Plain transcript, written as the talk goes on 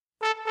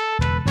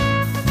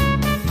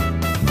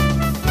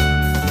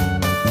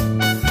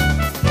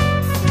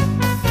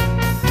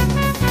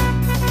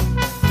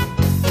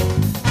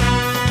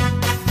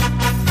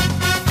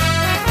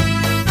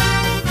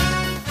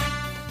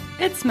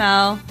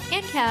Mel.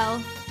 And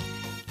Kel.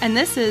 And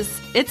this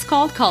is It's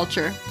Called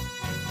Culture.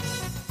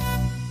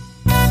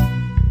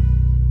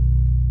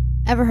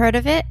 Ever heard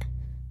of it?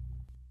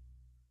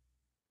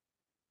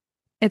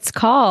 It's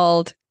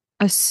called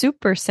a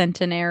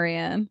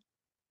supercentenarian.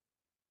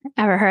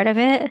 Ever heard of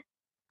it?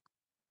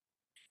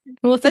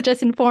 Melissa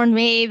just informed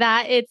me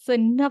that it's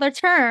another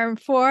term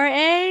for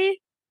an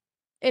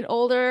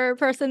older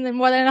person than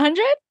more than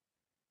 100.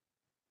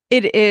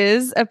 It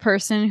is a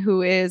person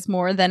who is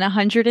more than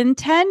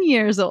 110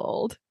 years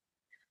old.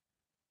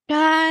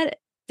 God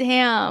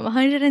damn,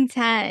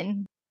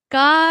 110.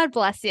 God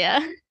bless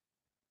you.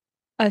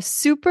 A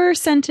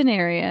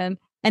supercentenarian.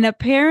 And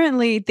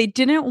apparently they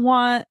didn't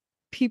want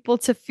people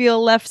to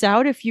feel left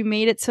out if you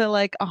made it to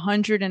like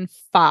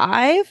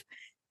 105,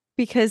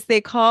 because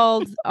they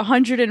called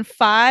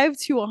 105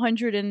 to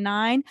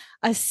 109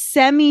 a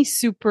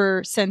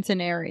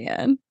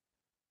semi-supercentenarian.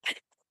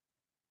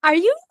 Are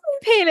you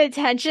paying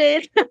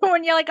attention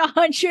when you're like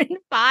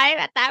 105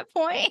 at that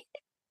point?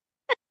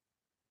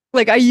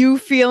 Like, are you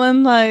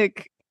feeling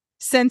like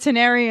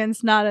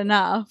centenarian's not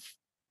enough?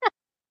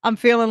 I'm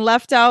feeling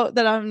left out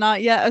that I'm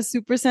not yet a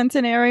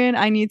supercentenarian.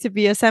 I need to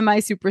be a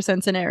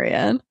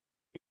semi-supercentenarian.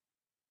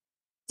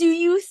 Do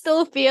you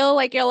still feel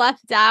like you're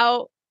left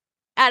out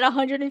at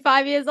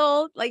 105 years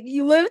old? Like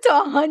you live to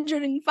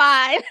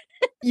 105?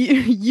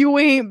 You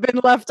ain't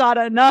been left out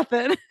of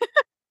nothing.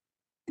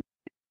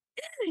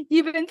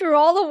 You've been through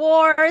all the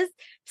wars,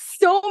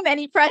 so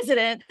many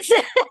presidents,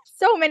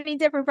 so many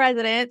different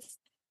presidents,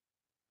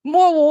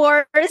 more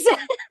wars,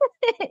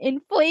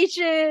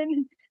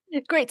 inflation,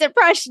 Great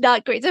Depression,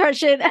 not Great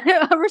Depression,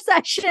 a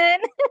recession,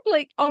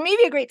 like, or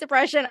maybe a Great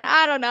Depression.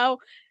 I don't know.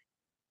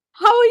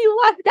 How are you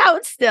left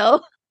out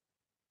still?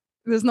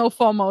 There's no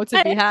FOMO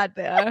to be had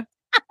there.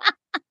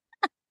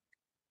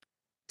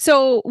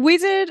 So we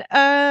did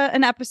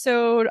an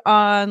episode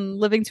on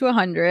living to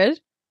 100.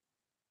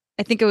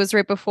 I think it was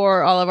right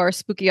before all of our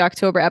spooky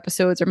October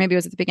episodes, or maybe it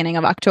was at the beginning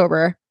of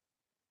October.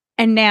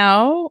 And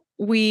now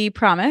we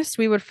promised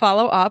we would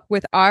follow up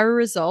with our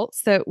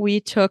results that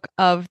we took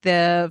of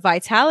the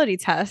vitality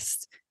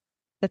test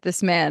that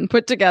this man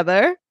put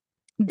together.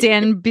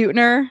 Dan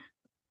Buettner,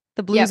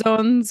 the Blue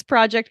Zones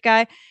project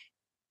guy.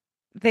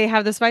 They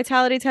have this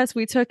vitality test.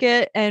 We took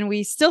it and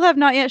we still have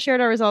not yet shared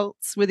our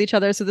results with each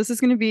other. So this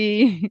is going to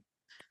be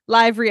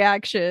live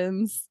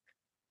reactions.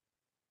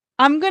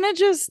 I'm going to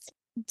just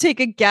take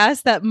a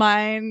guess that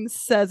mine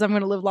says I'm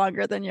going to live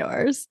longer than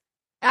yours.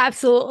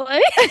 Absolutely.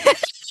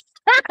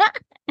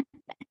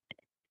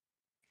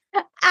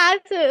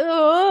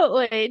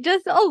 Absolutely.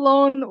 Just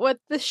alone with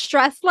the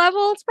stress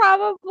levels,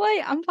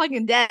 probably, I'm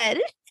fucking dead.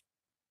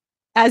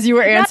 As you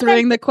were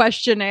answering the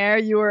questionnaire,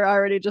 you were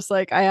already just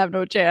like, I have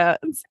no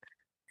chance.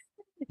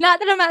 Not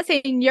that I'm not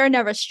saying you're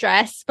never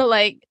stressed, but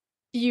like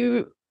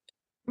you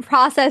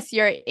process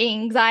your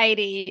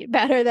anxiety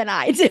better than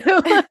I do.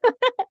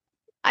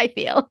 I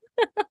feel.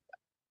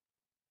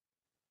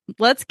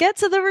 Let's get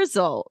to the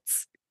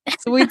results.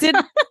 So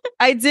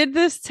I did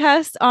this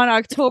test on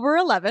October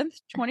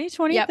 11th,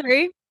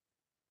 2023. Yep.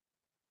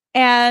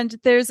 And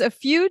there's a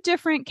few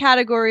different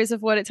categories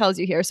of what it tells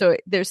you here. So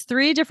there's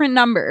 3 different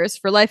numbers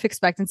for life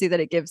expectancy that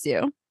it gives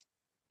you.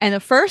 And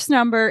the first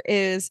number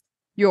is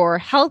your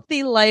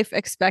healthy life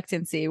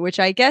expectancy, which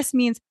I guess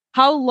means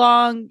how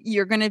long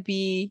you're going to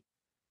be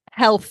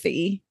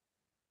healthy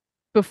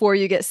before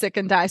you get sick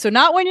and die. So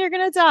not when you're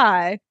going to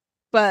die,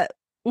 but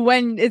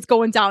when it's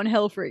going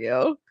downhill for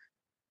you.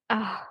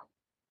 Oh,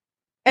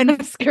 and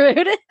I'm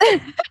screwed.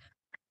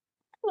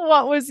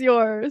 What was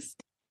yours?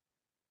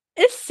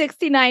 It's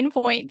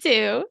 69.2.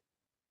 Okay,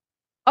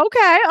 all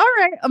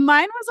right.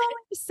 Mine was only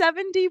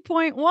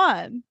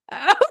 70.1.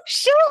 Oh,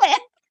 shit.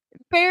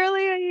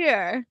 Barely a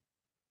year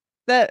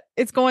that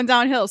it's going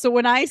downhill. So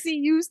when I see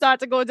you start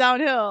to go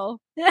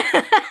downhill,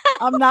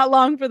 I'm not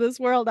long for this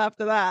world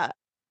after that.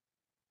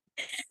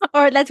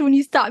 Or that's when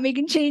you start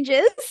making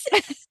changes.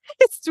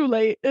 It's too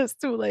late. It's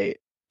too late.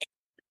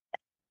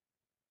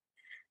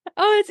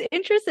 Oh, it's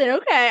interesting.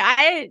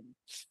 Okay.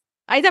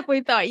 I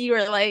definitely thought you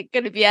were like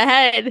going to be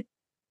ahead.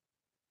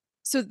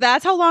 So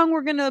that's how long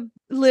we're going to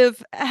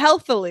live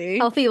healthily.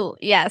 Healthy,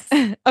 yes.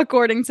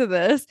 According to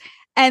this.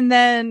 And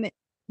then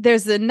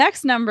there's the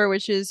next number,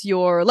 which is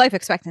your life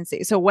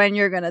expectancy. So when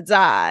you're going to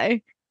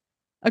die,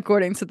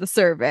 according to the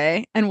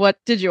survey. And what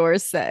did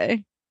yours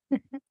say?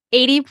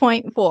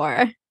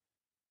 80.4.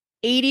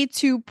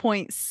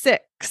 82.6.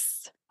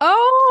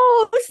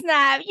 Oh,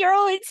 snap. You're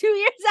only 2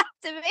 years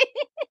after me.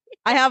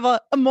 I have a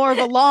more of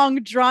a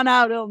long,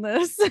 drawn-out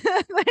illness.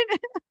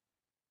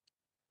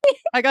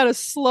 I got a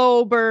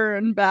slow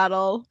burn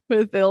battle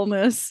with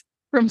illness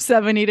from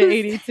 70 to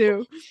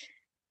 82.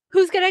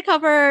 Who's going to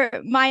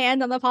cover my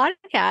end on the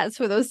podcast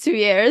for those 2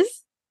 years?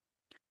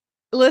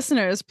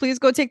 Listeners, please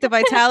go take the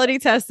vitality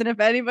test. And if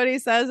anybody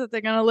says that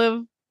they're going to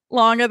live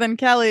longer than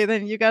Kelly,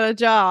 then you got a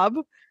job.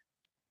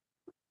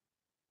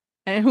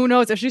 And who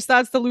knows, if she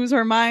starts to lose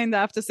her mind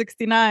after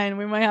 69,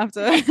 we might have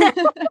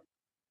to...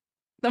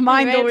 The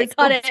mind always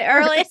cut it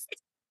early.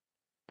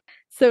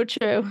 So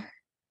true.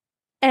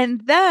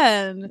 And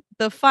then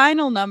the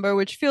final number,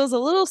 which feels a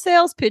little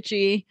sales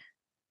pitchy,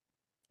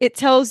 it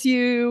tells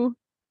you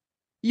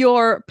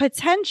your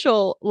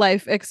potential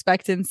life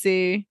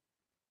expectancy.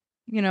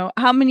 You know,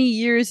 how many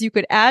years you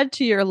could add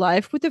to your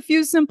life with a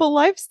few simple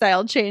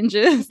lifestyle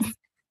changes.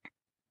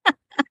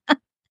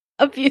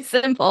 A few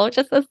simple,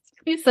 just a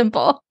few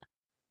simple.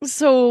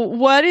 So,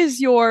 what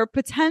is your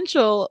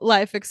potential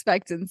life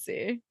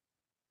expectancy?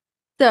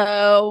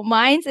 So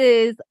mine's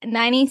is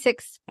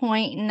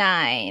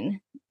 96.9.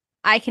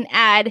 I can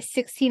add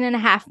 16 and a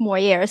half more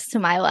years to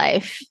my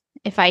life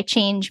if I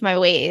change my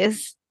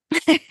ways.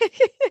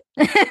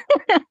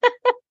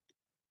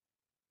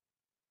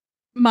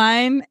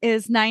 Mine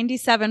is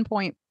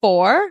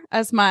 97.4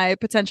 as my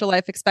potential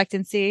life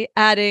expectancy,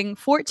 adding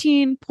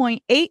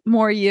 14.8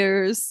 more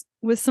years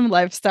with some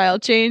lifestyle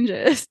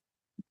changes.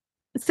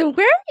 So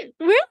we're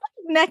like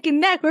neck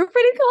and neck. We're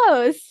pretty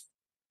close.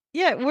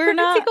 Yeah, We're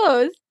pretty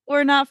close.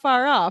 We're not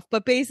far off,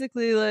 but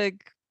basically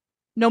like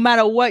no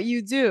matter what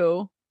you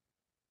do,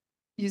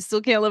 you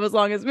still can't live as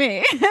long as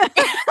me.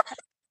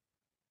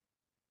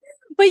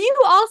 But you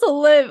also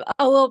live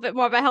a little bit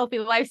more of a healthy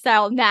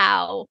lifestyle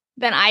now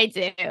than I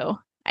do,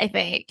 I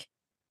think.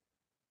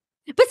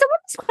 But some of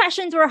these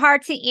questions were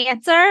hard to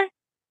answer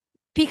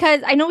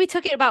because I know we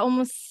took it about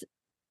almost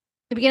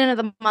the beginning of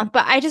the month,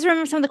 but I just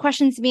remember some of the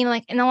questions being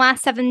like, in the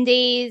last 7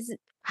 days,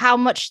 how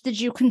much did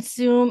you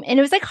consume? And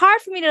it was like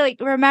hard for me to like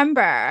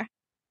remember.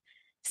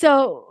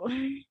 So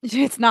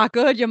it's not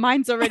good. Your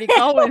mind's already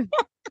going.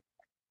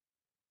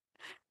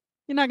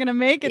 You're not gonna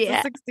make it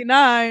to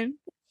 69.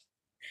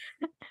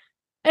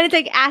 And it's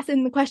like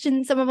asking the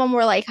questions. Some of them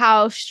were like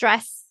how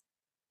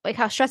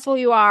stressful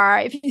you are,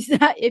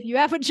 if you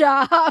have a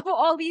job,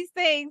 all these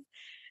things.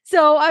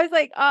 So I was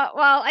like,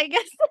 well, I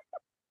guess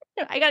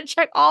I gotta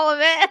check all of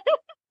it.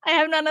 I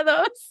have none of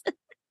those.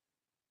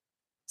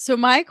 So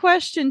my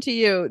question to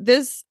you,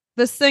 this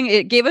thing,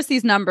 it gave us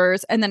these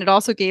numbers, and then it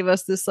also gave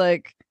us this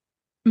like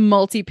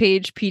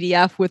multi-page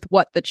PDF with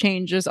what the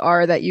changes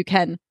are that you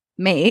can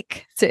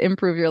make to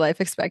improve your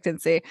life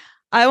expectancy.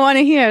 I want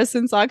to hear,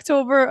 since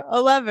October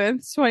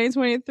 11th,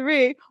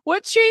 2023,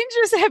 what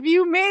changes have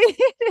you made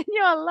in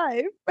your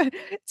life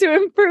to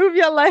improve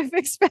your life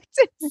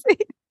expectancy?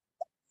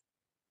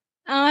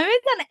 I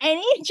haven't done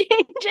any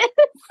changes.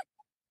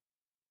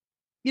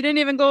 You didn't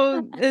even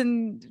go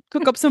and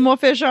cook up some more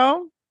fish, huh?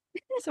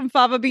 Some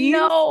fava beans?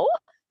 No.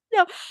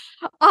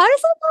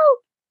 Honestly, though,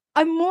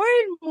 I'm more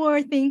and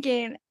more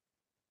thinking,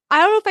 I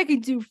don't know if I can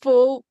do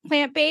full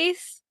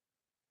plant-based,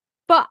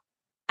 but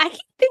I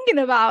keep thinking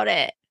about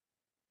it.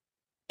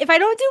 If I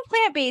don't do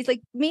plant-based,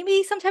 like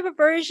maybe some type of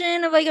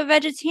version of like a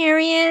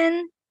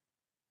vegetarian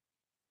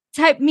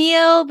type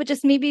meal, but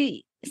just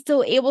maybe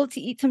still able to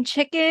eat some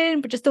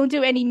chicken, but just don't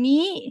do any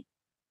meat.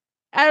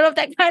 I don't know if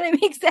that kind of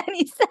makes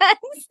any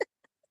sense.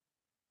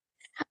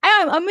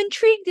 I'm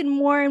intrigued in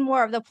more and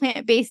more of the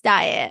plant-based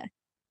diet.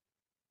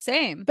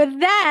 Same. But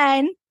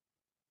then,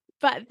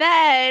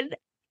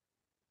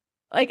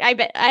 like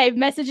I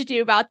messaged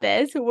you about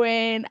this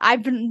when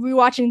I've been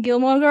rewatching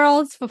Gilmore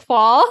Girls for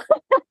fall.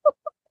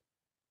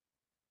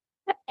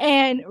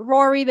 And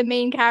Rory, the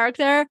main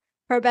character,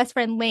 her best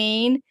friend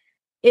Lane,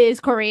 is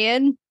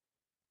Korean.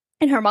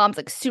 And her mom's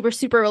like super,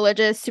 super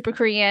religious, super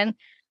Korean.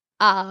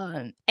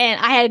 And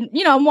I had,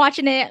 I'm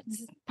watching it,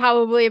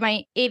 probably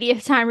my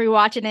 80th time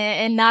rewatching it.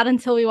 And not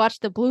until we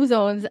watched the Blue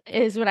Zones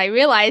is when I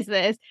realized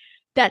this,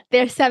 that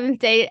they're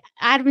Seventh-day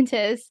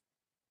Adventists.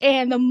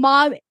 And the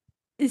mom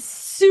is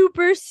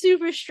super,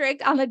 super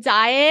strict on the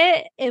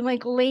diet. And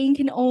like Lane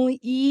can only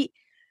eat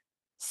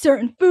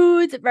certain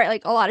foods, right?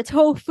 Like a lot of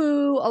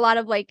tofu, a lot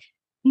of like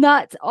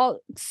nuts, all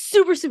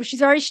super, super. She's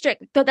very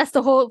strict. That's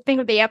the whole thing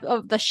of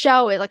the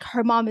show is like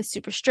her mom is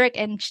super strict,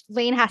 and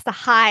Lane has to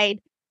hide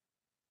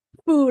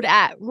food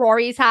at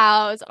Rory's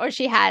house, or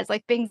she has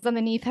like things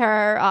underneath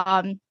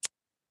her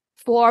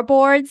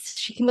floorboards.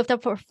 She can lift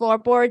up her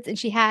floorboards, and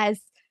she has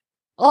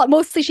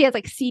mostly she has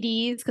like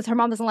CDs because her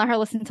mom doesn't let her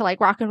listen to like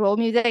rock and roll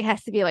music. It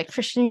has to be like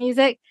Christian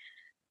music,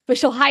 but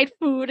she'll hide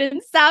food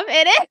and stuff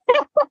in it.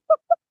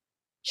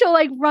 She'll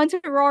like run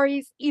to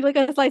Rory's, eat like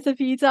a slice of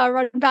pizza,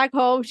 run back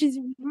home. She's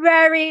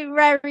very,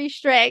 very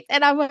strict.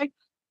 And I'm like,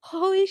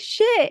 holy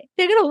shit,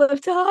 they're gonna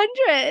live to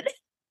 100.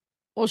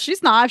 Well,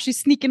 she's not. She's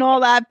sneaking all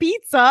that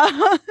pizza.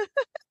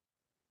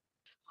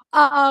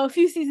 A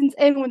few seasons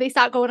in, when they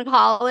start going to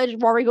college,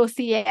 Rory goes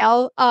to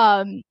Yale.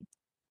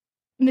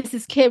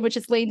 Mrs. Kim, which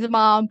is Lane's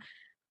mom,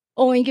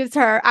 only gives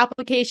her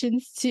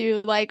applications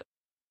to like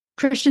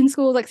Christian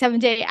schools, like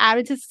Seventh-day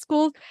Adventist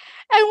schools,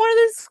 and one of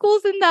the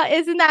schools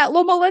is in that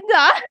Loma Linda.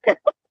 I was like,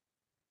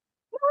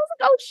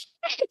 oh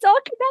shit, it's all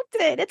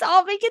connected. It's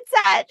all making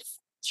sense.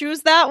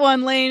 Choose that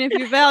one, Lane, if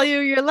you value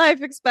your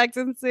life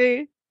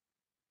expectancy.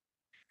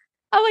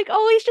 I'm like,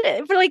 holy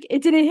shit! But like,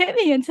 it didn't hit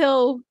me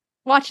until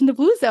watching the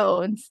Blue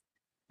Zones.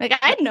 Like,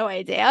 I had no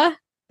idea.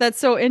 That's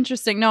so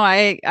interesting. No,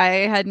 I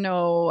had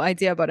no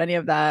idea about any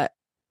of that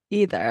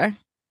either.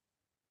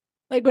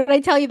 Like when I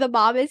tell you the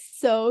mom is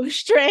so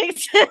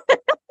strict,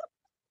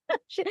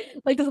 she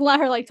like doesn't let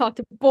her like talk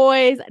to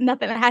boys,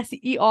 nothing. It has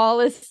to eat all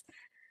this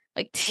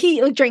like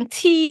tea, like drink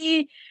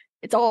tea.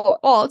 It's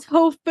all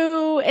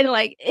tofu, and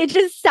like it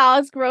just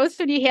sounds gross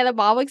when you hear the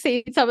mom like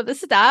saying some of the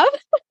stuff,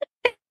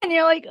 and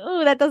you're like,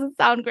 "Oh, that doesn't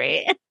sound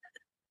great."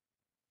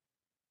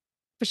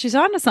 But she's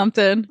on to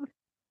something.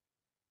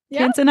 Yeah,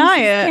 Can't deny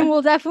Mrs. Kim it.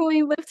 will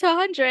definitely live to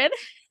 100.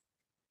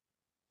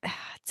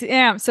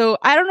 Damn. So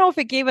I don't know if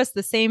it gave us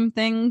the same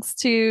things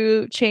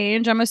to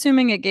change. I'm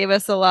assuming it gave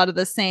us a lot of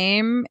the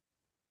same.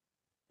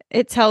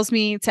 It tells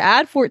me to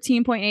add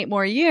 14.8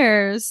 more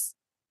years.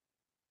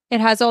 It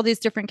has all these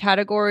different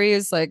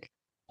categories like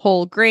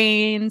whole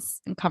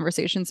grains and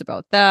conversations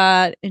about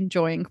that,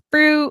 enjoying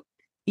fruit,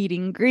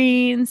 eating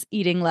greens,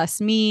 eating less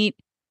meat,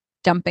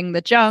 dumping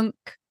the junk,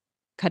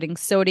 cutting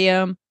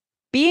sodium,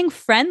 being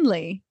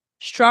friendly.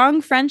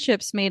 Strong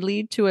friendships may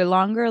lead to a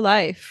longer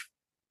life.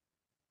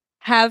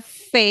 Have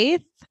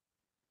faith.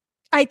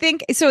 I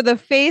think so. The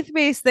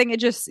faith-based thing,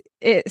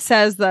 it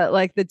says that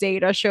like the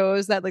data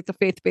shows that like the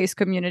faith-based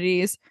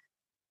communities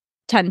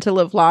tend to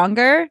live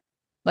longer.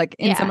 Like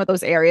in some Yeah. of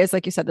those areas,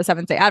 like you said, the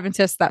Seventh Day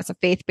Adventists, that's a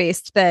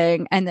faith-based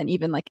thing. And then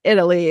even like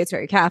Italy, it's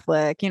very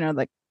Catholic,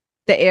 like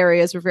the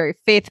areas were very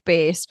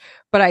faith-based.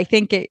 But I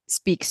think it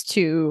speaks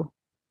to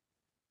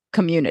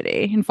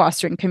community and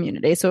fostering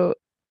community. So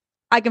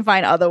I can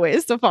find other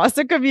ways to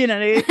foster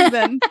community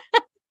than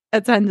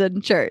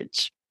attending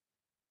church.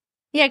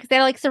 Yeah, because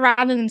they're like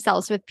surrounding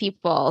themselves with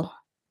people.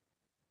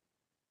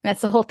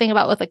 That's the whole thing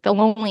about with like the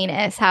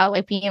loneliness, how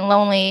like being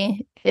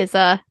lonely is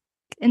a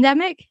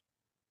endemic.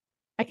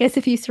 I guess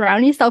if you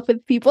surround yourself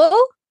with people,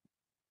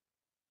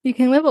 you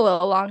can live a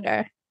little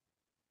longer.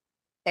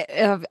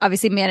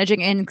 Obviously,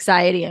 managing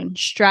anxiety and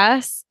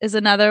stress is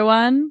another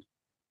one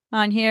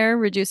on here,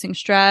 reducing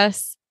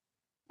stress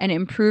and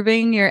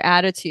improving your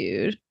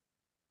attitude.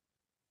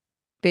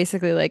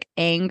 Basically, like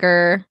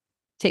anger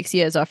takes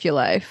years off your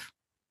life.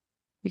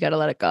 You got to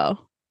let it go.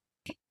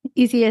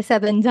 Easier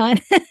said than done.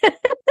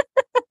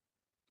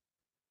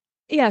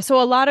 Yeah. So,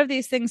 a lot of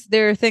these things,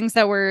 there are things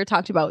that were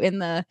talked about in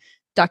the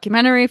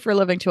documentary for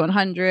Living to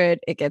 100.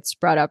 It gets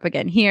brought up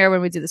again here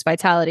when we do this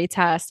vitality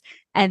test.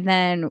 And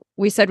then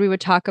we said we would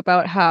talk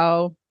about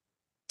how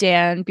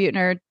Dan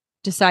Buettner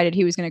decided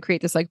he was going to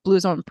create this like Blue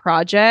Zone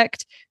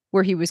project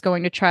where he was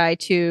going to try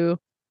to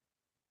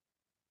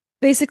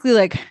basically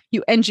like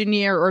you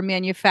engineer or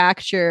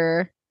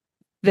manufacture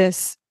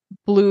this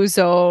Blue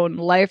Zone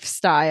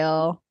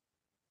lifestyle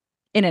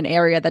in an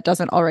area that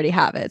doesn't already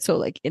have it. So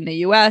like in the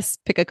US,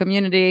 pick a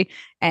community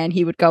and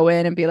he would go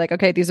in and be like,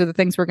 okay, these are the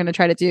things we're going to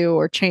try to do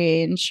or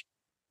change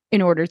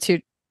in order to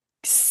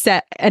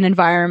set an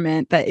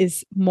environment that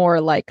is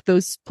more like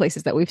those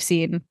places that we've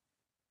seen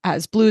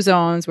as blue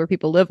zones where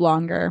people live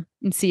longer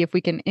and see if we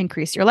can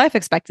increase your life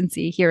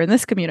expectancy here in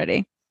this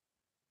community.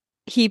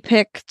 He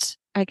picked,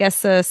 I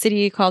guess, a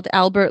city called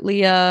Albert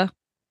Lea,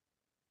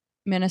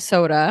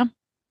 Minnesota,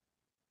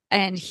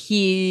 and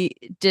he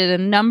did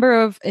a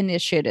number of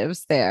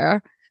initiatives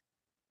there.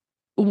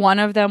 One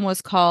of them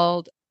was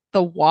called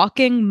the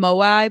Walking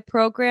Moai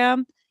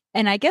program.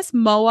 And I guess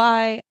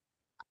Moai,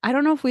 I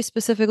don't know if we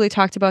specifically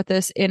talked about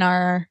this in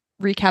our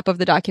recap of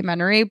the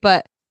documentary,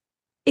 but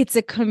it's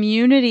a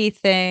community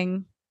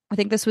thing. I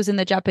think this was in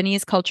the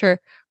Japanese culture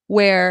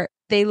where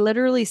they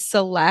literally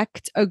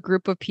select a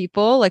group of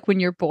people, like when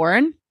you're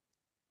born,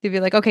 they'd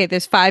be like, okay,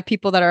 there's 5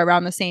 people that are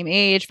around the same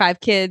age, 5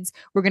 kids.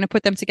 We're going to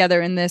put them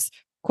together in this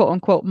quote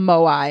unquote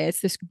moai. It's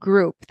this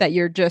group that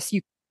you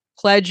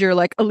pledge your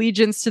like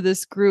allegiance to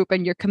this group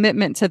and your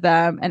commitment to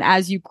them. And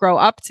as you grow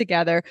up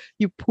together,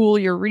 you pool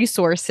your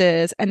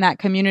resources. And that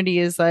community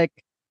is like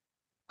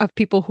of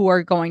people who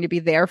are going to be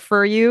there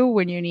for you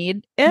when you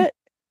need it.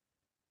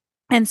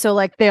 And so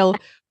like they'll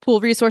pool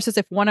resources.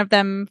 If one of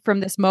them from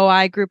this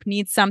moai group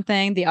needs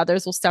something, the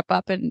others will step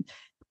up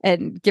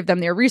and give them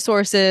their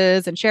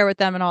resources and share with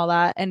them and all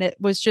that. And it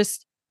was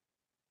just,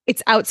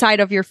 it's outside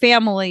of your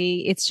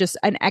family. It's just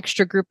an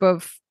extra group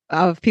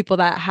of people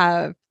that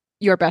have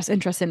your best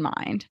interests in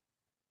mind.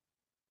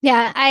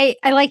 Yeah, I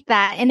like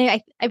that.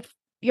 And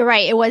you're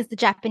right. It was the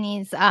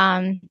Japanese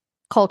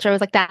culture. It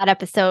was like that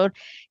episode.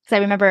 Because I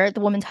remember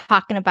the woman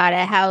talking about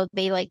it, how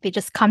they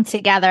just come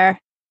together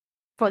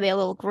for their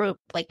little group.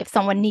 Like if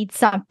someone needs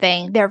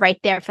something, they're right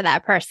there for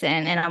that person.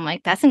 And I'm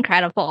like, that's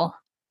incredible.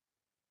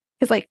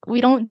 Because like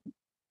we don't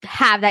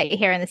have that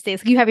here in the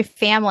States. Like, you have your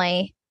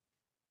family.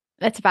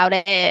 That's about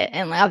it.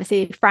 And like,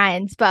 obviously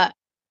friends. But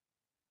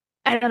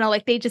I don't know,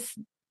 like they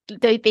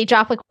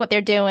drop like what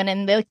they're doing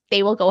and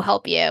they will go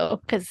help you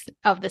because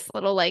of this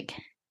little like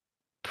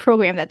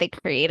program that they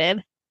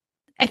created.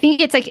 I think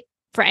it's like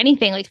for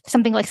anything, like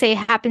something like say it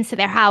happens to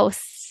their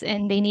house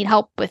and they need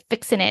help with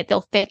fixing it,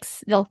 they'll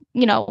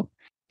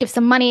give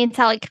some money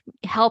to like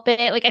help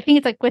it. Like I think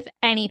it's like with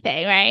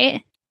anything,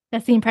 right?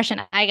 That's the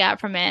impression I got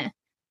from it.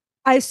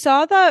 I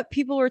saw that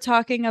people were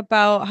talking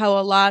about how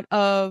a lot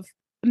of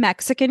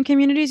Mexican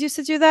communities used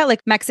to do that,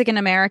 like Mexican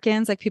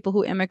Americans, like people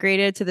who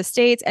immigrated to the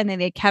States, and then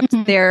they kept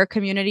their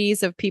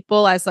communities of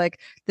people as like,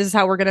 this is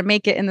how we're going to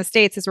make it in the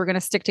States, is we're going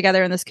to stick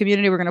together in this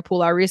community, we're going to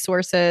pool our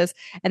resources,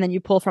 and then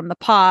you pull from the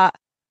pot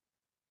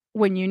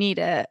when you need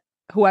it,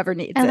 whoever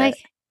needs it.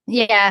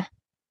 Yeah.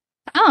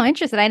 Oh,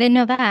 interesting. I didn't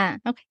know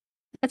that. Okay.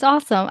 That's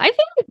awesome. I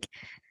think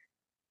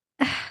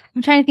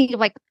I'm trying to think of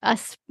like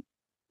us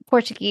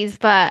Portuguese,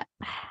 but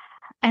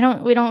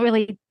we don't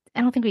really,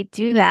 I don't think we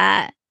do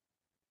that.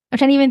 I'm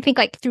trying to even think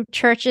like through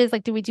churches,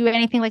 like do we do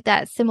anything like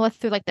that similar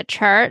through like the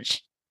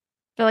church?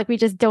 I feel like we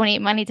just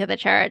donate money to the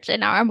church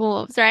in our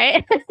envelopes,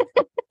 right?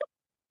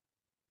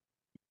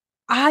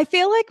 I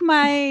feel like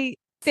my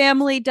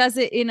family does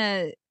it in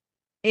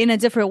a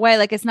different way.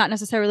 Like it's not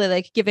necessarily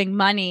like giving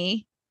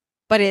money,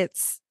 but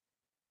it's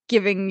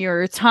giving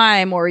your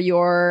time or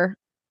your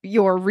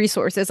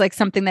resources, like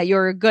something that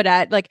you're good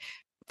at. Like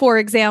for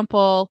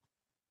example,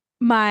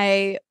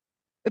 my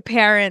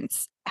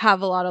parents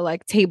have a lot of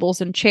like tables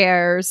and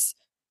chairs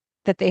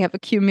that they have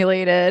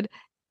accumulated.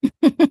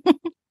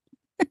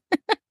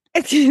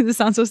 This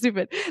sounds so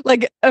stupid.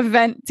 Like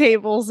event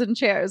tables and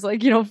chairs,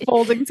 like,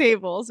 folding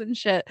tables and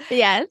shit.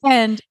 Yes.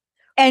 And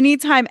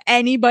anytime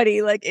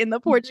anybody like in the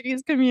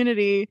Portuguese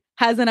community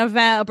has an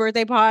event, a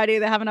birthday party,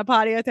 they're having a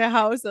party at their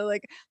house,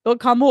 they'll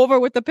come over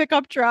with the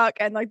pickup truck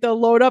and like they'll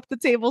load up the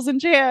tables and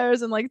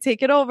chairs and like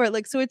take it over.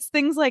 Like, so it's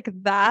things like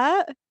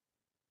that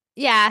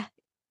Yeah,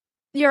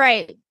 you're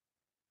right.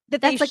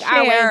 that That's like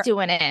our way of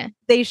doing it.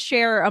 they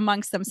share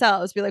amongst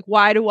themselves. Be like,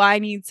 why do I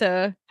need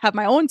to have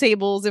my own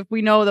tables if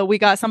we know that we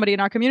got somebody in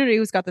our community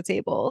who's got the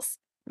tables?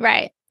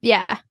 Right.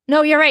 Yeah.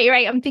 No, you're right. You're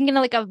right. I'm thinking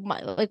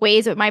like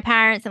ways with my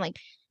parents, and like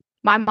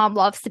my mom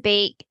loves to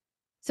bake.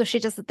 So she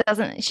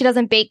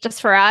doesn't bake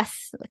just for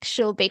us. Like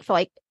she'll bake for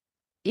like,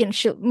 when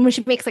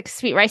she makes like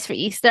sweet rice for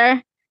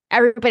Easter,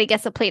 everybody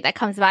gets a plate that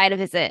comes by to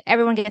visit.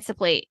 Everyone gets a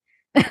plate.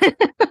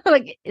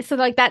 Like, so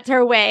like that's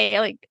her way.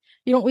 Like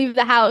you don't leave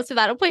the house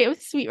without a plate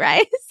of sweet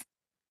rice.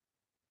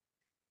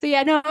 So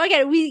yeah, no, I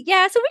get it. So we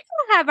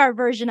can have our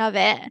version of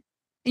it.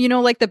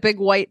 Like the big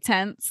white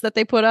tents that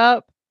they put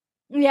up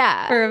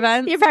Yeah. for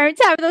events. Your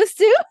parents have those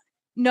too?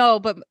 No,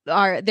 but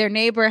their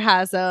neighbor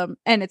has them,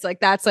 and it's like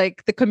that's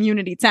like the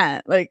community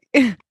tent. Like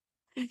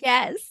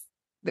Yes.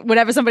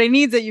 whenever somebody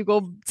needs it, you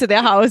go to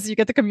their house, you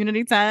get the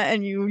community tent,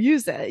 and you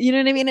use it. You know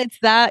what I mean? It's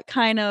that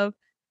kind of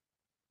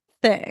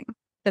thing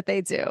that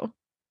they do.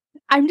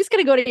 I'm just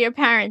gonna go to your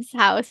parents'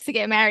 house to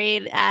get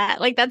married.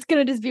 Like that's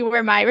gonna just be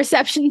where my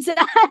reception's at.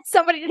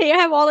 Somebody they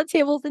have all the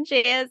tables and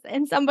chairs,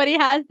 and somebody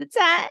has the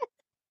tent.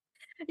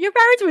 Your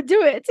parents would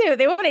do it too.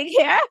 They wouldn't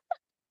care.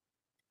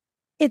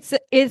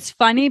 It's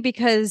funny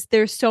because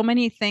there's so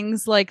many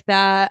things like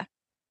that,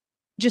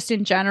 just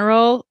in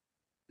general,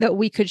 that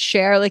we could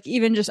share. Like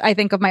even just I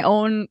think of my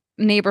own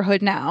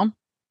neighborhood now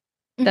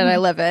that I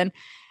live in,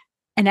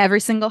 and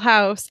every single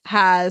house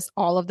has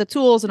all of the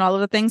tools and all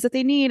of the things that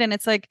they need, and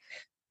it's like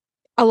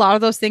a lot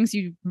of those things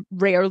you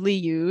rarely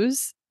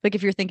use. Like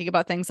if you're thinking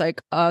about things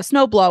like a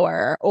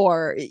snowblower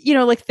or,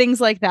 like things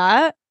like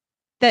that,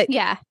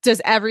 Yeah.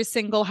 does every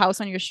single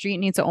house on your street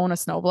need to own a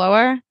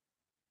snowblower?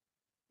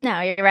 No,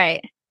 you're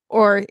right.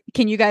 Or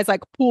can you guys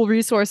like pool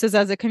resources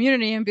as a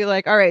community and be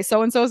like, all right,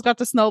 so and so's got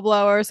the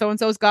snowblower, so and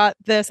so's got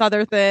this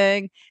other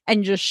thing,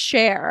 and just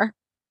share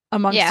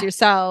amongst Yeah.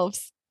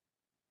 yourselves?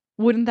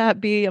 Wouldn't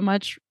that be a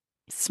much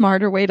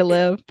smarter way to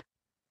live?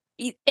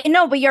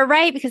 No, but you're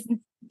right, because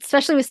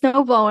especially with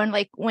snow blowing,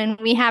 like when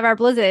we have our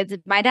blizzards,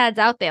 my dad's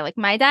out there. Like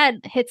my dad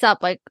hits up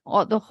like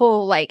all the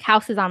whole like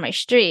houses on my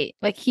street.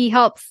 Like he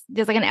helps.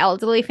 There's like an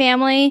elderly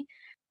family,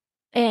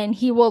 and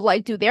he will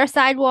like do their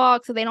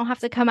sidewalk so they don't have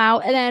to come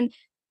out. And then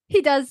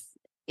he does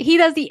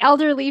the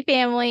elderly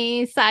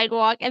family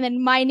sidewalk, and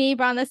then my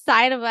neighbor on the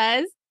side of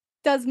us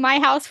does my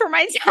house for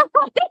my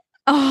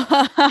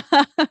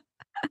dad.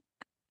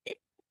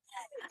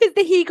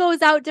 Because he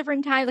goes out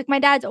different times. Like my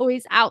dad's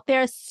always out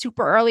there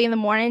super early in the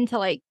morning to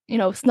like,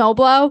 snow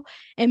blow.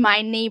 And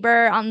my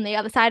neighbor on the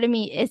other side of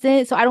me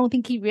isn't. So I don't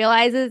think he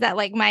realizes that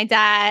like my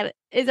dad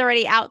is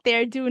already out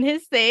there doing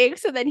his thing.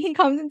 So then he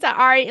comes into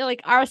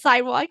our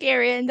sidewalk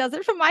area and does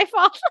it for my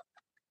father.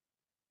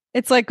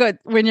 It's like good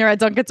when you're at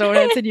Dunkin'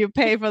 Donuts and you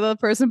pay for the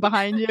person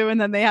behind you,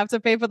 and then they have to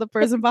pay for the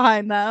person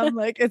behind them.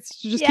 Like it's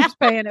just keeps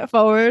paying it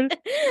forward.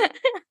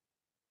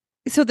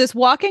 So this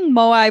walking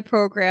Moai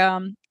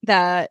program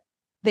that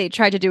they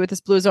tried to do with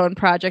this Blue Zone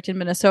project in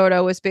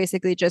Minnesota was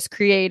basically just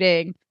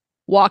creating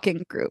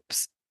walking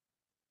groups.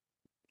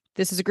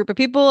 This is a group of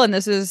people, and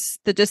this is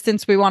the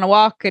distance we want to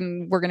walk,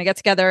 and we're going to get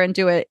together and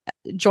do it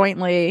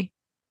jointly,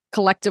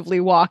 collectively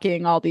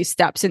walking all these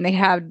steps. And they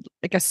had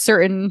like a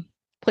certain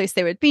place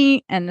they would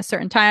be and a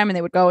certain time, and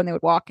they would go and they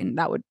would walk, and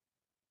that would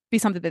be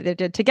something that they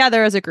did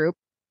together as a group.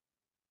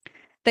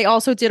 They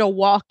also did a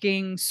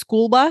walking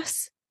school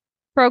bus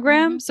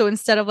program. So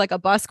instead of like a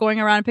bus going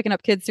around picking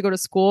up kids to go to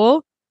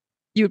school,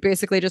 you would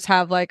basically just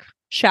have like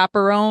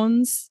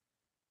chaperones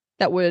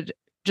that would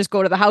just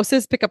go to the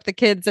houses, pick up the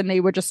kids, and they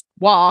would just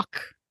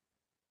walk.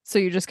 So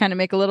you just kind of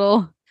make a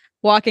little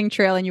walking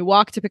trail, and you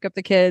walk to pick up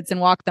the kids and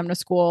walk them to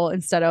school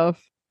instead of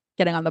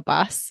getting on the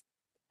bus.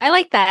 I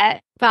like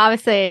that. But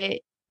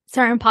obviously,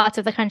 certain parts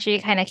of the country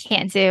you kind of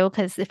can't do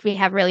because if we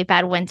have really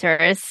bad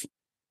winters,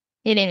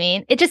 you know what I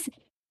mean?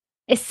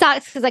 It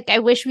sucks because like I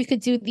wish we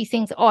could do these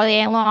things all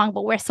day long,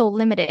 but we're so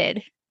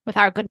limited with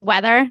our good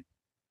weather.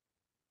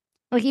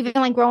 Like even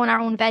like growing our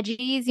own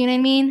veggies, you know what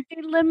I mean?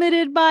 You're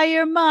limited by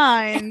your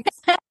mind.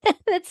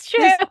 That's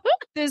true.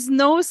 There's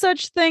no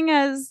such thing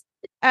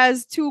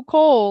as too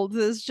cold.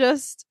 There's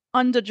just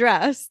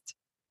underdressed.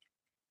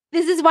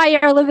 This is why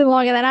you're living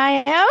longer than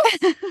I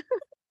am.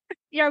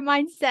 Your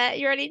mindset.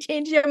 You already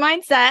changed your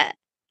mindset.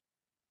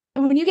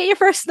 And when you get your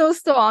first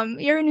snowstorm,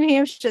 you're in New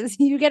Hampshire, so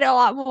you get it a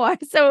lot more.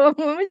 So I'm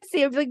gonna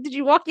see, I'm like, did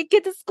you walk your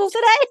kid to school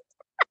today?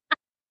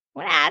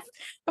 I'm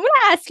gonna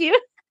ask you.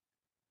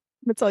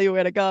 I'm gonna tell you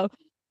where to go.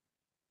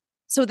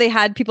 So they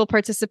had people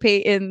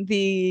participate in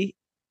the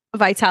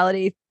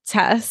vitality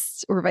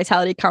test or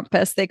vitality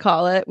compass, they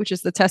call it, which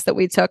is the test that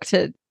we took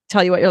to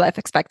tell you what your life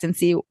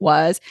expectancy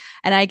was.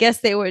 And I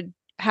guess they would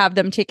have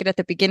them take it at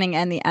the beginning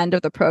and the end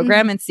of the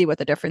program and see what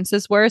the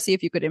differences were, see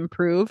if you could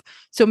improve.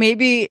 So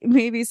maybe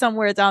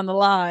somewhere down the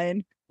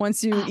line,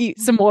 once you eat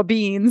some more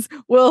beans,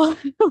 we'll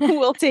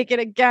take it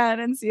again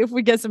and see if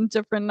we get some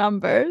different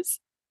numbers.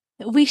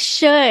 We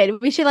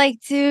should like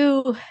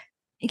do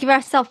give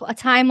ourselves a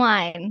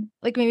timeline,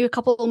 like maybe a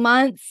couple of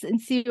months and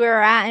see where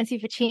we're at and see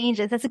if it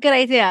changes. That's a good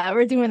idea.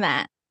 We're doing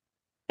that.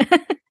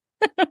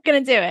 I'm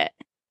gonna do it.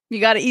 You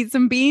got to eat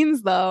some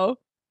beans though.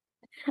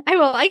 I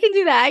will. I can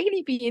do that. I can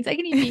eat beans.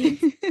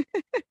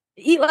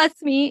 Eat less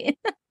meat.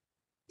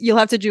 You'll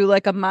have to do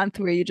like a month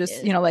where you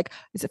just, like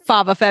is it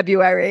Fava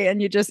February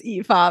and you just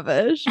eat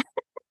favage.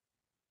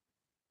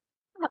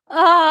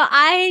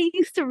 I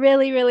used to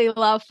really, really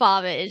love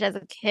favage as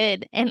a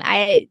kid, and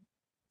I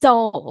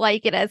don't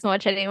like it as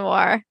much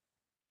anymore.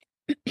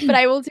 But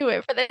I will do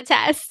it for the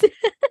test.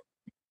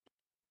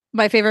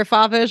 My favorite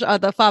favage are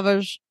the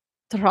favage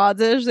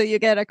trotters that you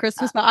get at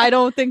Christmas, but I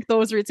don't think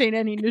those retain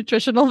any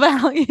nutritional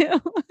value.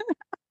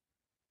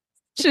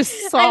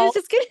 Just salt.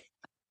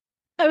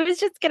 I was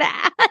just gonna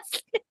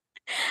ask. I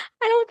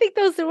don't think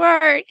those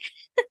work.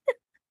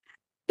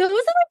 Those are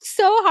like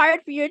so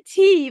hard for your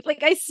teeth.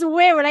 Like I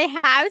swear, when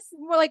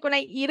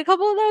I eat a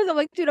couple of those, I'm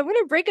like, dude, I'm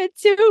gonna break a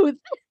tooth.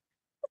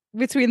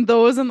 Between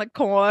those and the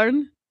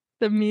corn,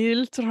 the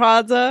meal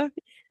trada.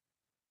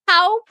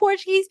 How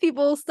Portuguese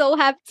people still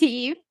have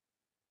teeth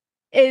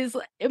is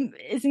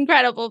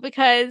incredible,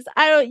 because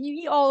you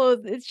eat all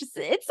those.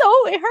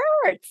 It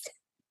hurts.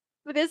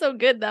 But they're so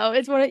good though.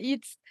 It's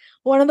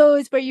one of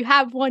those where you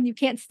have one, you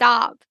can't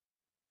stop.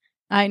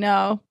 I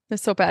know. They're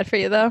so bad for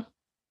you though.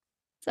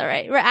 It's all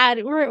right.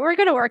 We're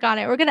gonna work on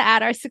it. We're gonna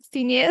add our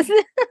 16 years.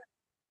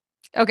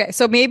 Okay,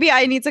 so maybe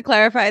I need to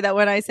clarify that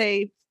when I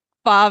say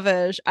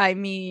favage, I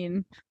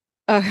mean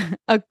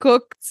a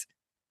cooked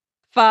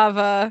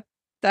fava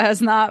that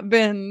has not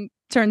been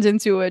turned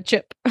into a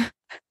chip.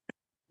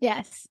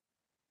 Yes.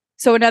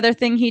 So another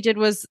thing he did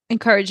was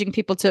encouraging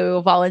people to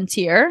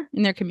volunteer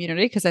in their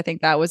community, because I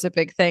think that was a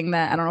big thing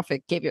that I don't know if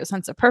it gave you a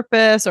sense of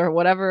purpose or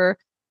whatever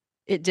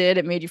it did.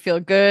 It made you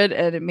feel good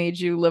and it made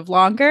you live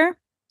longer.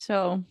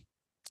 So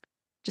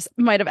just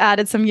might have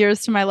added some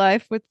years to my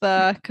life with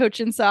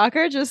coaching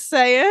soccer. Just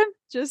saying.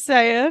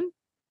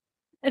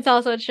 It's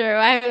also true.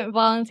 I haven't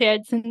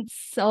volunteered since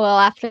a little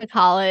after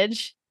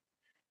college.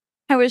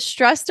 I was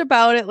stressed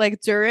about it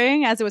like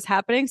during as it was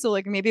happening. So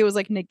like maybe it was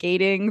like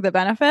negating the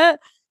benefit.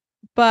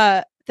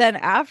 But then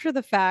after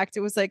the fact,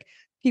 it was like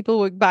people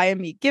would buy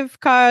me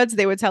gift cards.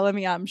 They were telling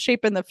me I'm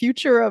shaping the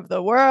future of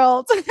the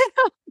world.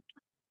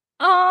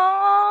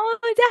 Oh,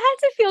 that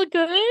had to feel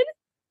good.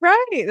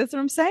 Right. That's what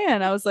I'm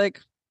saying. I was like,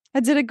 I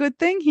did a good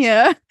thing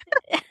here.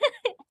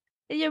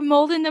 You're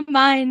molding the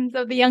minds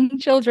of the young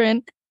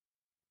children.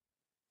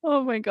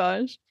 Oh my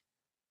gosh.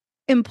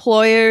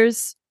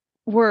 Employers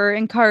were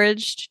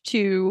encouraged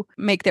to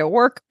make their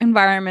work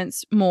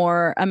environments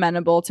more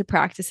amenable to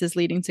practices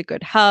leading to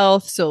good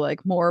health. So,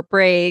 like more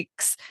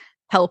breaks,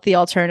 healthy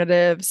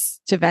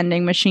alternatives to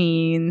vending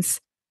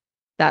machines,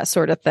 that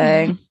sort of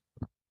thing.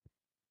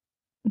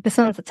 This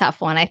one's a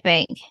tough one, I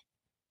think,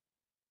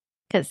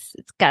 because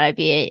it's got to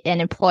be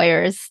an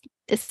employer's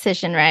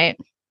decision, right?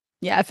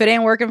 Yeah, if it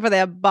ain't working for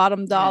their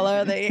bottom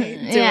dollar, they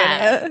ain't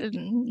doing it.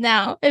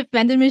 Now, if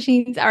vending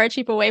machines are a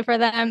cheaper way for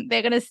them,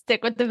 they're going to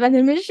stick with the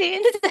vending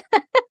machines.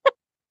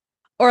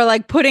 Or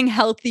like putting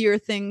healthier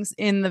things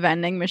in the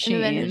vending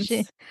machines.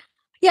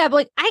 Yeah, but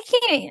like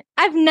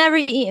I've never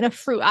eaten a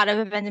fruit out of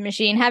a vending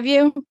machine. Have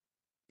you?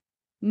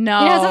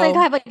 No. You know, something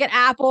have like an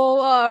apple,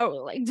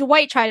 or like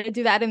Dwight tried to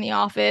do that in the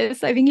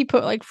office. I think he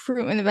put like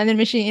fruit in the vending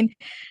machine.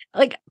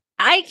 Like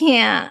I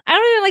can't. I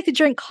don't even like to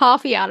drink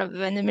coffee out of the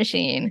vending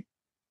machine.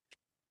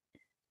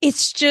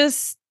 It's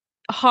just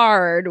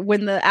hard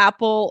when the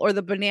apple or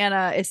the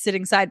banana is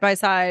sitting side by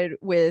side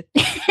with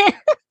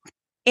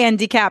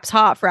Andy Cap's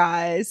hot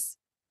fries.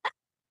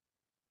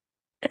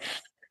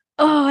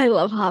 Oh, I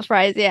love hot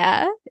fries.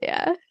 Yeah.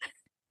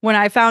 When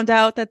I found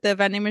out that the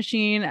vending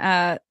machine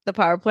at the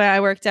power plant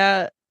I worked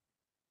at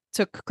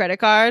took credit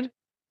card,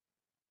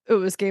 it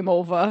was game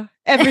over.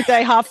 Every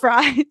day, hot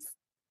fries.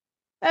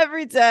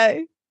 Every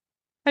day.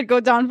 I'd go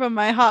down for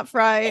my hot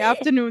fry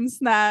afternoon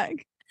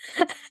snack.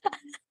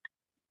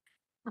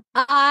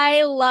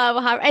 I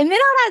love hot, and they're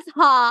not as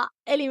hot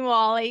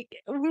anymore. Like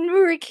when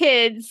we were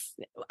kids,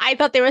 I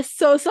thought they were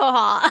so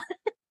hot.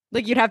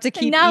 Like you'd have to And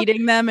keep now,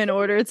 eating them in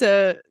order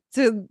to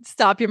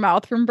stop your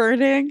mouth from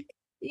burning.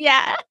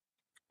 yeah.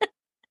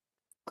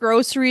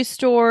 Grocery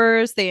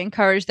stores, they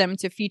encourage them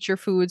to feature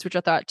foods which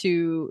are thought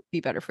to be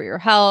better for your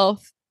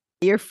health.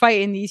 You're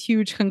fighting these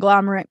huge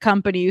conglomerate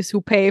companies who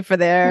pay for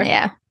their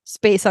Yeah.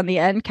 space on the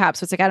end cap.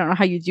 So it's like, I don't know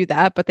how you do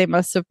that, but they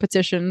must have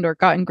petitioned or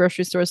gotten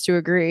grocery stores to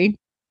agree.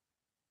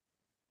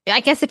 I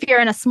guess if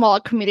you're in a small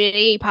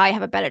community, you probably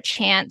have a better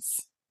chance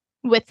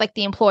with like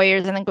the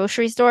employers and the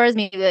grocery stores.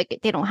 Maybe like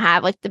they don't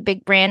have like the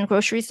big brand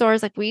grocery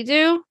stores like we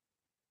do.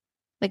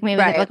 Like maybe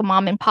they have Right. like a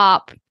mom and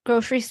pop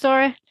grocery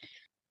store.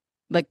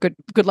 Like good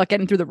luck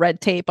getting through the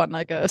red tape on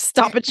like a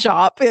stop and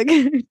shop.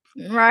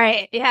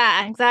 Right.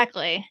 Yeah,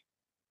 exactly.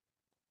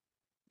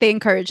 They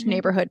encouraged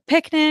neighborhood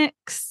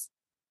picnics,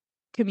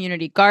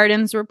 community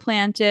gardens were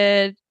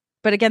planted.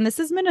 But again, this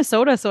is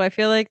Minnesota, so I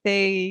feel like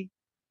again,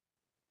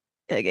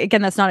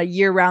 that's not a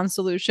year-round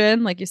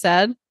solution, like you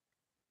said.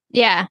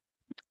 Yeah.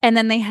 And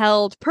then they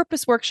held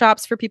purpose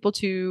workshops for people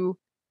to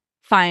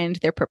find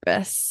their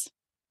purpose.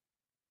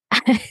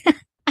 I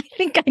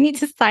think I need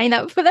to sign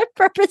up for the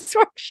purpose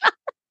workshop.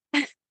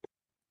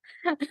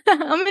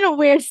 I'm in a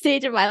weird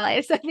stage of my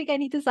life, so I think I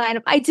need to sign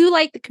up. I do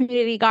like the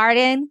community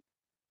garden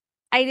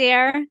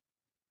idea.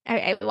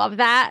 I love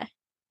that.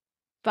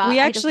 But we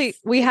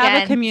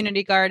have a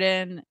community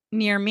garden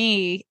near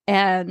me,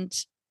 and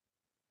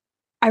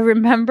I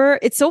remember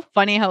it's so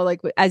funny how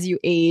like as you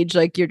age,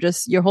 like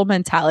your whole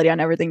mentality on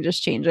everything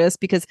just changes.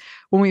 Because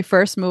when we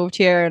first moved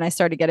here and I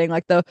started getting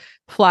like the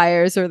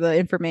flyers or the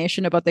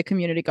information about the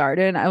community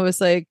garden, I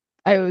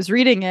was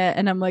reading it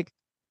and I'm like,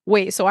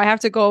 wait, so I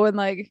have to go and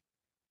like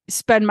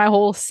spend my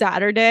whole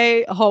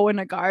Saturday hoeing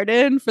a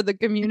garden for the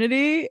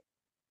community?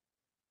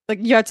 Like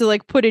you have to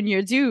like put in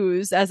your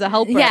dues as a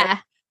helper, yeah,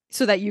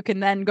 so that you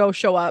can then go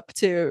show up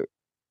to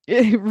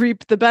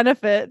reap the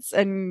benefits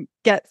and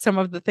get some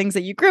of the things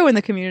that you grew in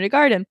the community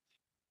garden.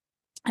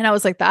 And I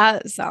was like,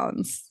 that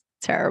sounds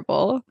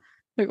terrible.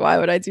 Like, why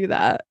would I do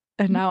that?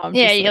 And now I'm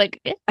yeah. just You're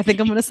like, like, I think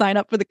I'm going to sign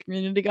up for the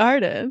community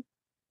garden.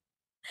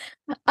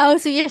 oh,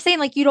 so you're saying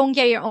like you don't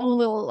get your own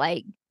little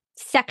like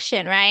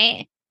section,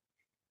 right?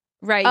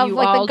 Right. Of You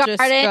like the all just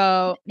garden.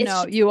 go, It's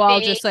no, just you all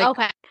big. just like,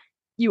 Okay,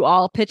 you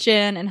all pitch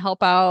in and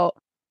help out.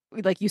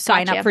 Like you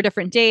sign up gotcha. for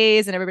different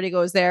days and everybody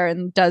goes there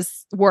and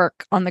does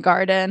work on the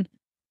garden.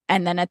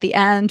 And then at the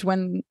end,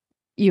 when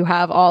you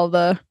have all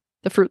the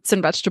fruits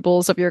and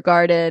vegetables of your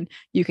garden,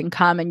 you can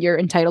come and you're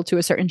entitled to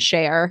a certain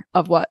share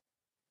of what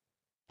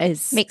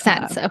is Makes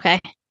sense. Okay,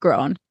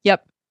 grown.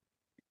 Yep.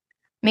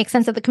 makes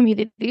sense of the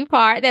community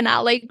part. They're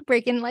not like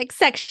breaking like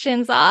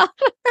sections off.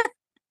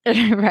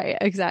 Right.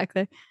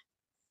 Exactly.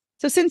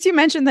 So since you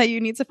mentioned that you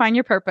need to find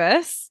your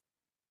purpose,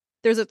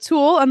 there's a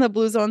tool on the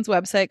Blue Zone's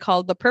website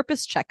called the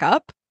Purpose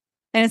Checkup,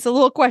 and it's a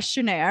little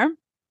questionnaire.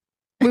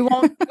 We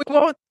won't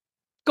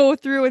go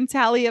through and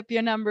tally up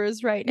your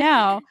numbers right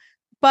now,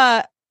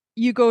 but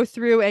you go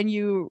through and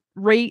you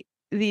rate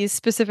these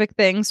specific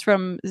things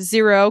from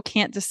 0,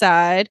 can't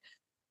decide,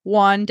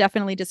 1,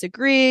 definitely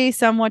disagree,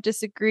 somewhat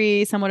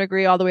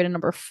agree, all the way to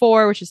number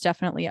 4, which is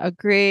definitely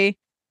agree.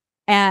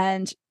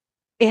 And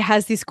it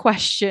has these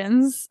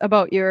questions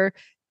about your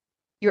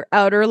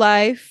outer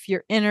life,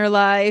 your inner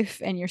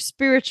life, and your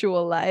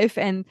spiritual life.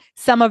 And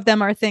some of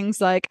them are things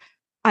like,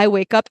 I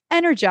wake up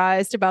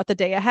energized about the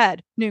day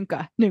ahead.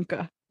 Nunca,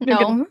 nunca,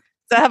 nunca. No,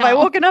 So have I no,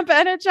 woken up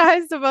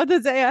energized about the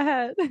day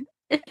ahead?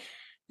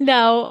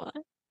 no.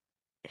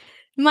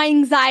 My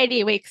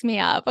anxiety wakes me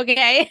up.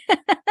 Okay.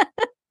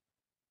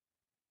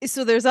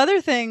 So there's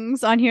other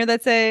things on here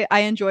that say,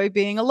 I enjoy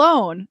being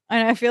alone.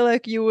 And I feel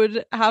like you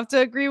would have to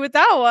agree with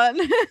that one.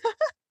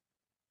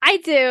 I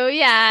do.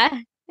 Yeah.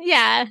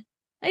 Yeah.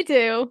 I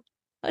do.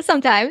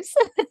 Sometimes.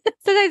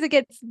 Sometimes it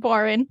gets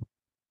boring.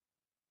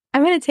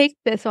 I'm going to take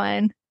this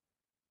one.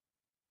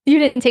 You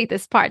didn't take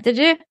this part, did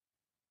you?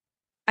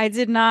 I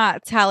did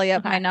not tally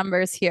up my Okay.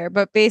 numbers here,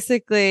 but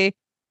basically,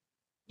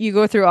 you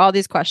go through all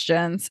these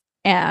questions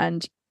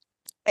and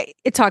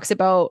it talks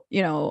about,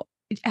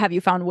 have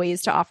you found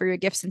ways to offer your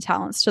gifts and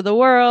talents to the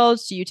world?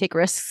 Do you take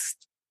risks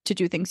to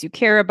do things you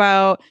care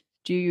about?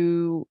 Do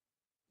you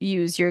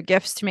use your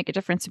gifts to make a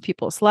difference in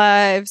people's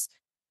lives?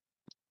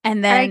 And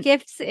Our then,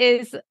 gifts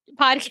is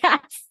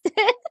podcast.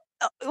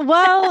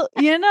 well,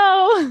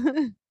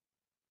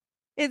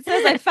 it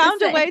says I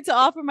found a way to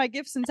offer my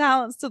gifts and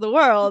talents to the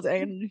world,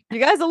 and you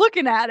guys are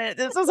looking at it.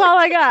 This is all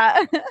I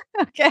got.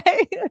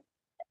 Okay.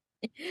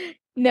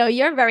 No,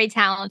 you're very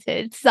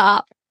talented.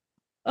 Stop.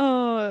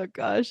 Oh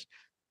gosh.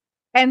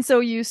 And so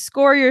you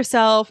score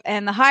yourself,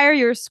 and the higher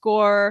your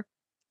score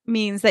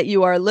means that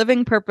you are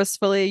living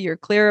purposefully, you're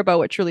clear about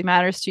what truly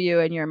matters to you,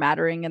 and you're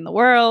mattering in the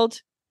world.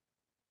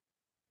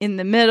 In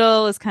the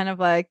middle is kind of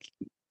like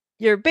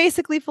you're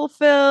basically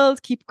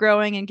fulfilled, keep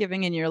growing and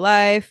giving in your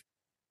life.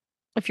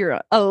 If you're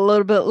a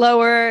little bit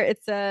lower,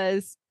 it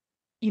says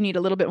you need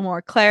a little bit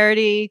more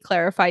clarity,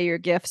 clarify your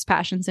gifts,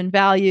 passions, and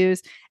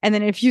values. And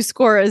then if you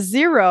score a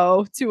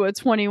 0 to a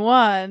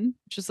 21,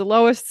 which is the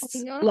lowest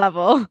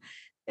level,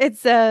 it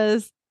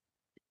says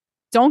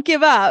don't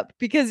give up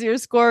because your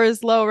score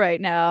is low right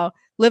now.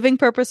 Living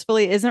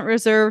purposefully isn't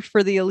reserved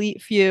for the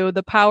elite few.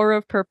 The power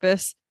of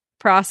purpose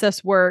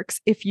process works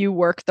if you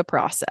work the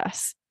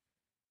process.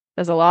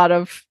 There's a lot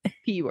of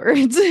P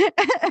words.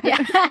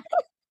 Yeah.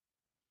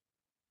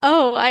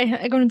 Oh,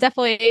 I'm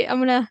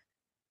gonna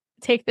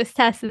take this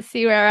test to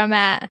see where I'm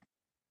at. I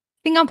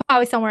think I'm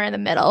probably somewhere in the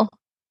middle.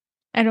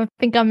 I don't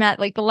think I'm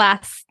at like the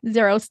last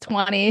 0 to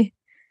 20.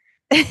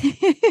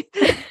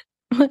 I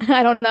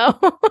don't know.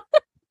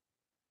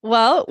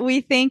 Well, we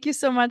thank you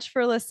so much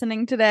for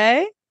listening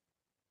today.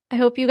 I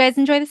hope you guys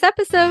enjoy this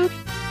episode.